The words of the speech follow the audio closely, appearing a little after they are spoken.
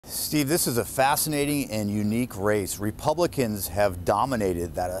Steve, this is a fascinating and unique race. Republicans have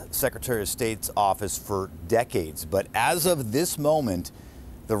dominated that Secretary of State's office for decades. But as of this moment,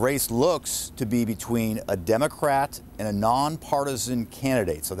 the race looks to be between a Democrat and a nonpartisan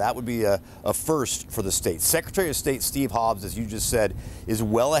candidate. So that would be a first for the state. Secretary of State Steve Hobbs, as you just said, is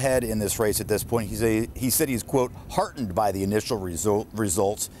well ahead in this race at this point. He said he's, quote, heartened by the initial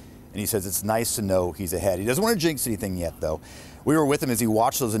results. And he says it's nice to know he's ahead. He doesn't want to jinx anything yet, though. We were with him as he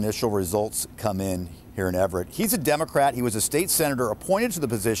watched those initial results come in here in Everett. He's a Democrat. He was a state senator appointed to the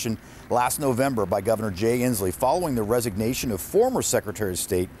position last November by Governor Jay Inslee following the resignation of former Secretary of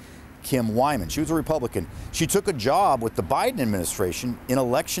State Kim Wyman. She was a Republican. She took a job with the Biden administration in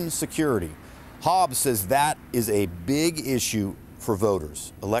election security. Hobbs says that is a big issue for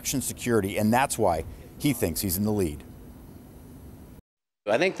voters, election security, and that's why he thinks he's in the lead.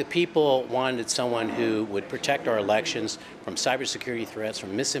 I think the people wanted someone who would protect our elections from cybersecurity threats,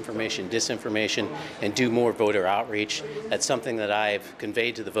 from misinformation, disinformation, and do more voter outreach. That's something that I've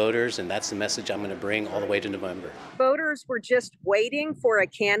conveyed to the voters, and that's the message I'm going to bring all the way to November. Voters were just waiting for a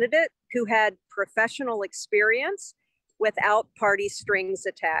candidate who had professional experience without party strings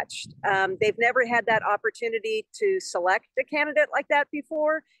attached. They've never had that opportunity to select a candidate like that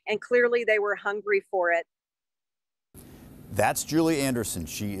before, and clearly they were hungry for it. That's Julie Anderson.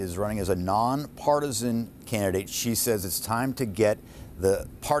 She is running as a nonpartisan candidate. She says it's time to get the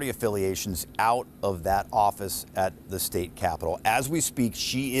party affiliations out of that office at the state capitol. As we speak,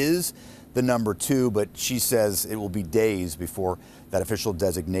 she is the number 2, but she says it will be days before that official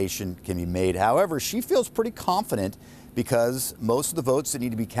designation can be made. However, she feels pretty confident because most of the votes that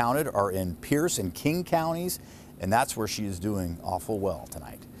need to be counted are in Pierce and King counties, and that's where she is doing awful well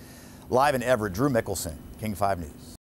tonight. Live in Everett, Drew Mickelson, King 5 News.